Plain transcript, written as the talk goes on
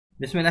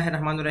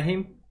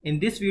Bismillahirrahmanirrahim.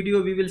 In this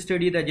video, we will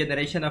study the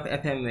generation of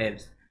FM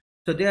waves.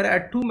 So there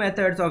are two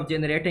methods of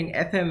generating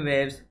FM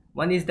waves.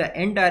 One is the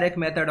indirect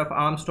method of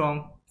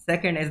Armstrong.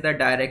 Second is the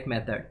direct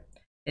method.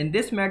 In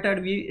this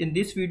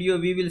video,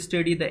 we will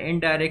study the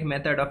indirect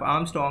method of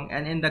Armstrong,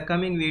 and in the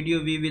coming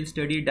video, we will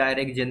study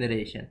direct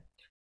generation.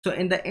 So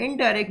in the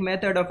indirect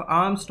method of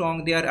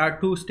Armstrong, there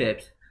are two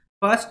steps.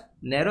 First,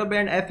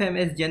 narrowband FM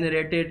is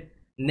generated.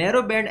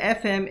 Narrowband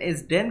FM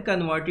is then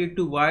converted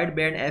to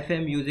wideband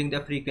FM using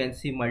the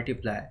frequency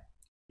multiplier.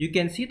 You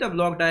can see the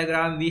block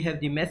diagram. We have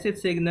the message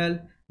signal.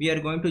 We are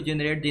going to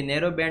generate the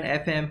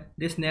narrowband FM.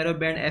 This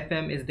narrowband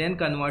FM is then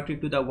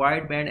converted to the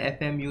wideband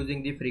FM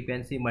using the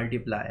frequency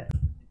multiplier.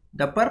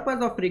 The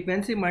purpose of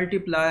frequency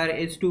multiplier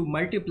is to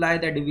multiply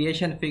the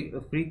deviation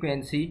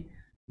frequency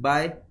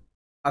by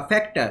a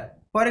factor.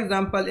 For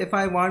example, if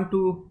I want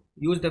to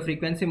use the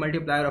frequency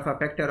multiplier of a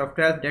factor of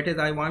 12, that is,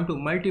 I want to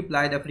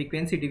multiply the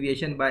frequency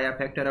deviation by a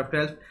factor of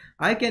 12,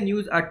 I can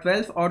use a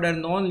 12th order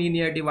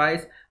non-linear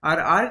device, or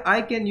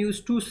I can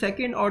use two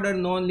second order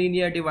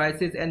non-linear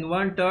devices and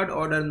one third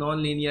order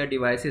non-linear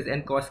devices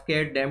and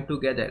cascade them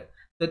together.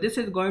 So this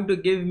is going to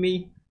give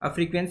me a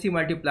frequency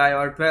multiplier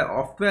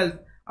of 12.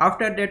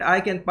 After that,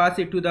 I can pass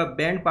it to the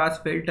band pass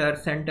filter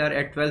center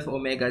at 12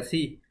 omega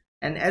c.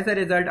 And as a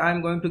result, I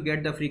am going to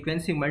get the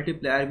frequency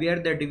multiplier where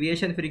the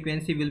deviation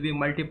frequency will be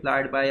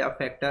multiplied by a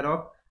factor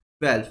of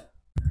 12.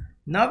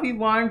 Now we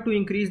want to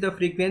increase the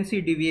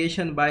frequency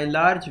deviation by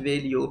large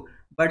value,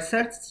 but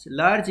such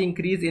large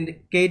increase in the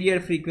carrier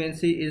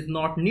frequency is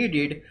not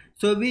needed.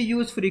 So we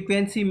use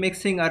frequency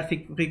mixing or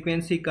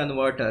frequency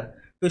converter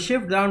to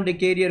shift down the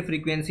carrier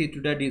frequency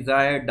to the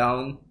desired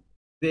down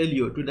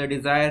value, to the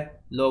desired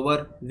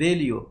lower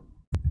value.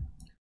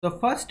 So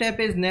first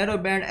step is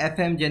narrowband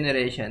FM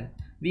generation.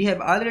 We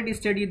have already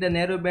studied the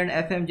narrowband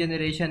FM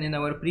generation in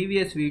our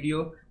previous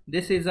video.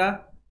 This is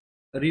a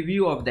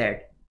review of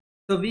that.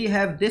 So we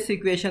have this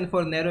equation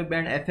for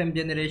narrowband FM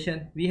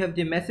generation. We have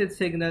the message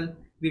signal.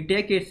 We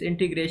take its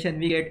integration.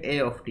 We get A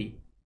of t,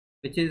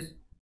 which is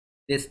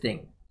this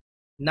thing.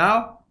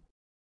 Now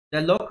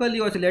the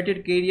locally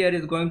oscillated carrier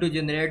is going to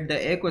generate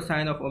the A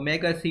cosine of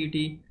omega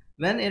ct.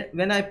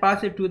 When I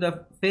pass it to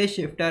the phase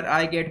shifter,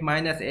 I get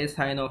minus A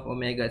sine of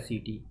omega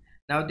ct.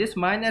 Now this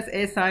minus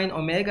A sine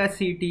omega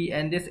ct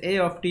and this A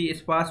of t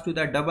is passed to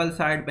the double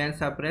side band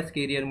suppressed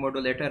carrier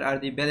modulator or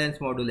the balance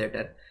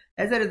modulator.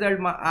 As a result,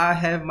 I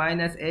have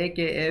minus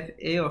AKF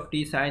A of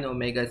t sine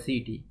omega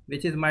ct,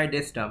 which is my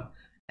this term,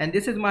 and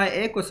this is my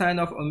A cosine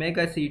of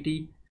omega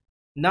ct.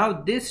 Now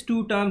these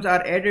two terms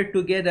are added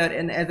together,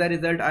 and as a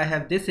result I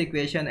have this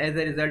equation. As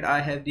a result,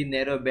 I have the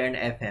narrowband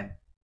FM.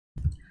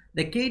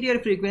 The carrier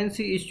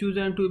frequency is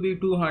chosen to be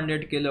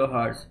 200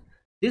 kHz.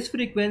 This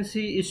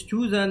frequency is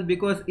chosen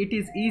because it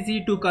is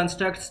easy to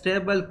construct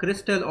stable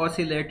crystal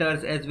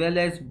oscillators as well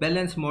as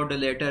balance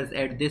modulators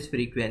at this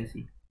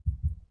frequency.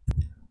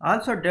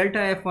 Also, delta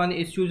F1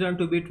 is chosen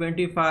to be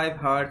 25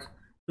 Hz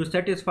to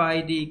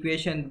satisfy the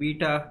equation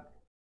beta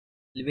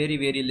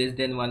very less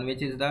than 1,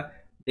 which is the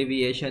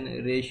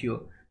deviation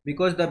ratio,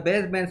 because the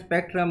baseband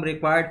spectrum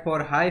required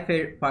for high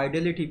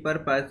fidelity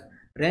purpose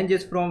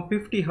ranges from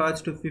 50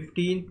 Hz to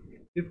 15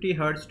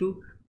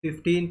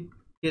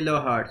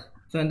 kHz.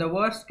 So in the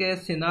worst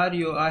case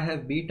scenario, I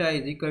have beta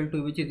is equal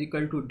to, which is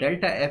equal to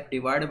delta F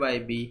divided by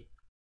B.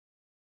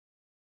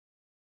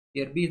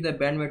 Here B is the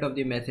bandwidth of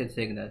the message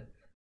signal.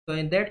 So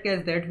in that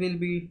case, that will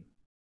be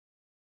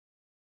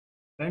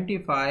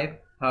 25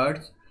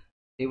 Hz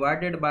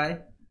divided by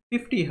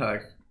 50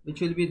 Hz, which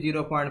will be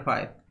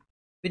 0.5,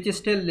 which is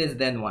still less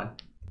than 1.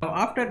 Now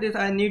after this,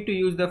 I need to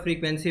use the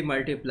frequency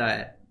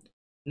multiplier.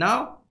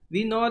 Now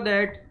we know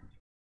that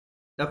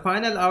the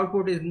final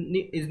output is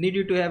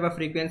needed to have a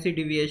frequency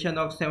deviation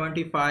of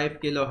 75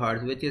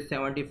 kHz, which is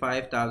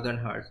 75,000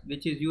 Hz,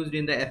 which is used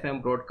in the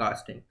FM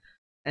broadcasting.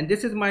 And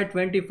this is my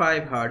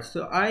 25 Hz.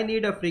 So I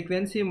need a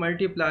frequency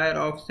multiplier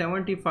of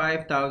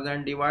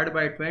 75,000 divided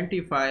by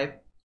 25,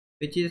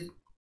 which is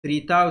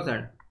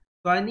 3000.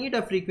 So I need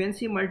a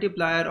frequency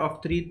multiplier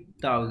of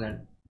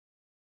 3000.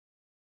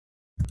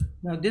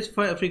 Now this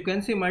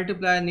frequency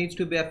multiplier needs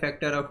to be a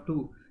factor of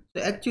 2.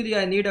 So actually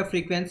I need a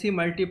frequency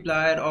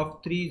multiplier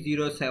of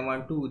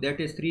 3072, that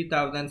is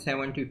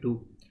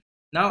 3072.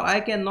 Now I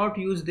cannot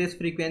use this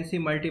frequency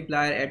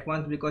multiplier at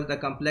once because the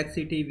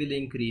complexity will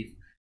increase.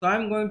 So I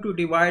am going to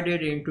divide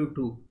it into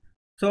 2.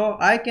 So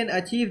I can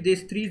achieve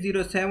this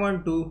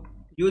 3072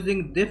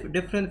 using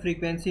different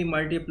frequency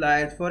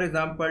multipliers. For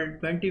example,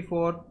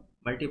 24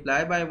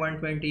 multiplied by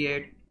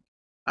 128.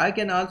 I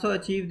can also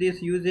achieve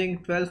this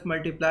using 12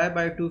 multiplied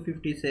by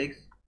 256.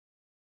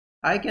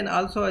 I can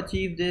also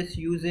achieve this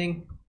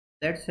using,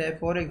 let's say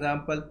for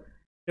example,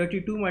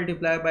 32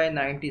 multiplied by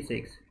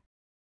 96.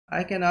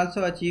 I can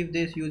also achieve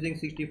this using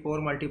 64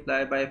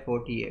 multiplied by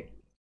 48.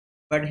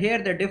 But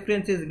here the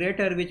difference is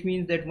greater, which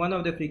means that one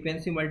of the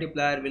frequency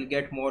multiplier will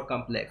get more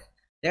complex.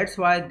 That's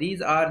why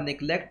these are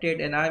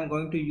neglected, and I am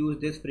going to use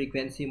this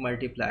frequency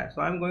multiplier.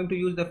 So I am going to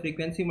use the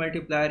frequency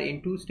multiplier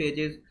in two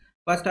stages.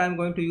 First I am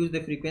going to use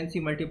the frequency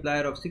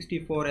multiplier of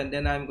 64 and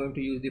then I am going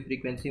to use the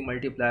frequency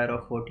multiplier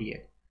of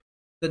 48.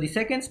 So the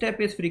second step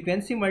is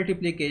frequency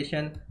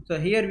multiplication. So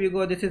here we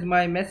go, this is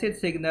my message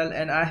signal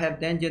and I have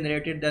then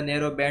generated the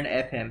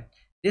narrowband FM.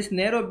 This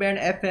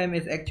narrowband FM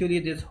is actually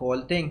this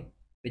whole thing,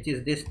 which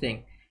is this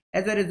thing.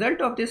 As a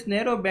result of this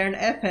narrowband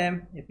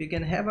FM, if you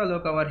can have a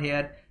look over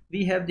here,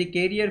 we have the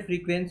carrier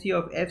frequency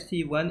of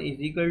FC1 is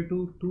equal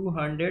to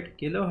 200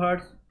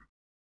 kilohertz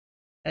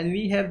and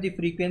we have the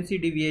frequency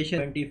deviation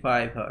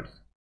 25 hertz.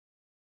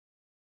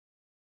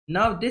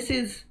 Now this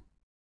is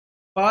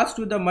passed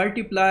to the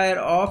multiplier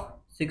of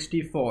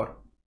 64.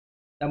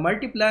 The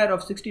multiplier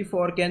of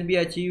 64 can be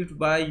achieved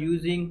by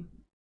using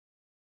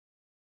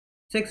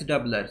 6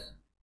 doublers.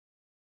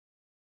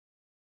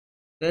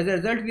 As a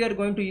result, we are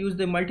going to use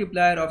the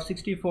multiplier of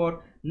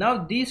 64.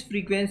 Now these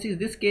frequencies,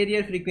 this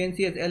carrier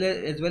frequency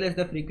as well as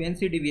the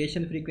frequency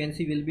deviation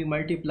frequency will be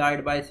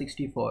multiplied by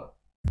 64.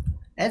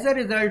 As a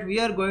result, we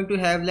are going to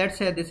have, let's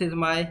say this is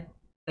my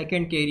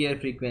second carrier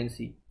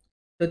frequency.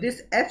 So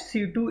this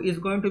FC2 is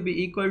going to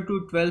be equal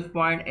to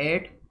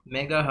 12.8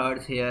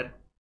 megahertz here.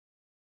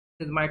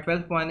 This is my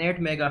 12.8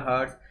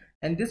 megahertz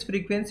and this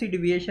frequency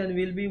deviation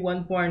will be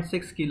 1.6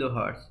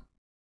 kilohertz.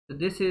 So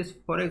this is,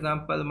 for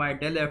example, my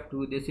del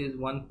F2, this is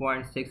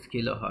 1.6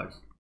 kilohertz.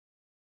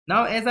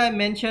 Now as I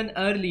mentioned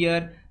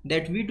earlier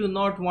that we do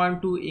not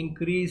want to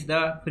increase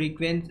the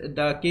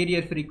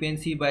carrier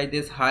frequency by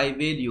this high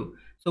value.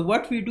 So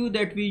what we do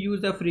that we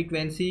use a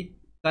frequency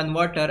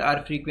converter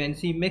or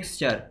frequency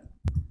mixture.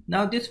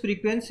 Now this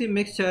frequency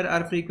mixture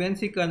or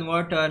frequency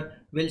converter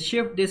will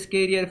shift this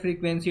carrier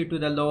frequency to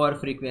the lower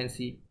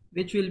frequency,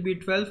 which will be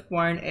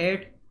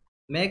 12.8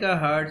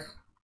 megahertz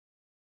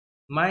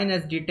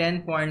minus the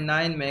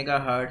 10.9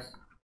 megahertz,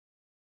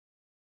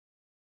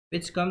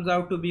 which comes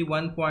out to be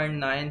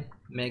 1.9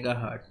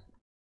 megahertz.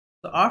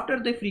 So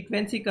after the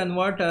frequency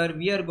converter,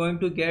 we are going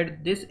to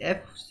get this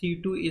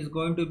FC2 is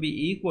going to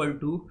be equal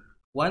to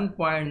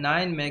 1.9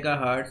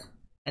 megahertz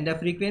and the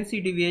frequency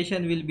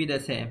deviation will be the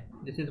same.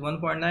 This is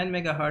 1.9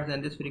 megahertz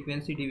and this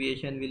frequency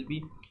deviation will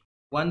be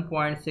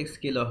 1.6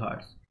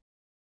 kilohertz.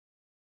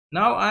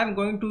 Now I am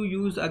going to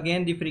use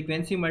again the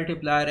frequency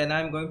multiplier and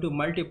I am going to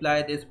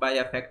multiply this by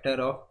a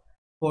factor of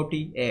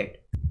 48.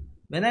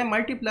 When I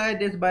multiply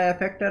this by a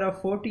factor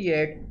of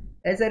 48,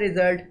 as a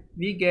result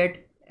we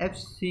get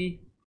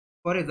FC,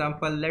 for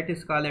example, let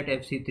us call it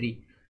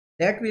FC3.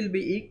 That will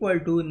be equal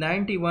to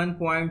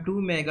 91.2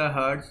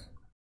 megahertz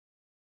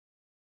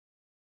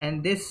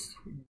and this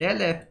del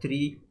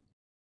F3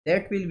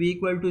 that will be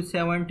equal to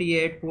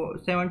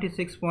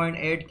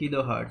 76.8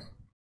 kilohertz,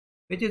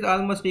 which is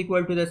almost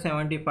equal to the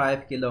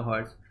 75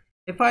 kilohertz.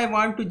 If I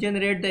want to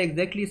generate the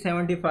exactly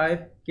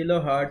 75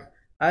 kilohertz,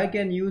 I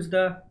can use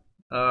the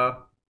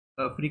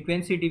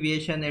frequency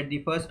deviation at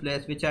the first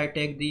place, which I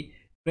take the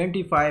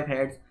 25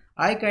 hertz.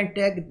 I can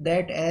take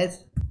that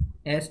as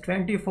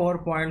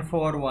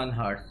 24.41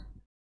 hertz.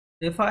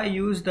 If I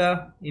use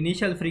the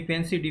initial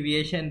frequency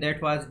deviation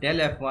that was del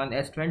F1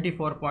 as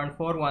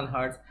 24.41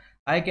 hertz,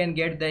 I can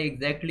get the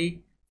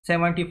exactly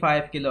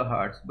 75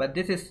 kilohertz, but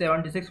this is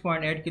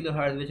 76.8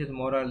 kilohertz, which is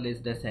more or less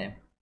the same.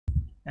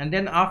 And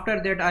then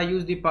after that I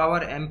use the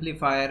power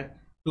amplifier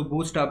to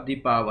boost up the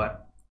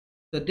power.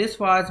 So this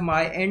was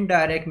my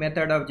indirect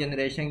method of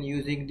generation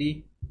using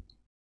the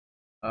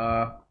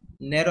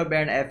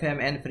narrowband FM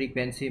and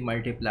frequency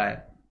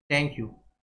multiplier. Thank you.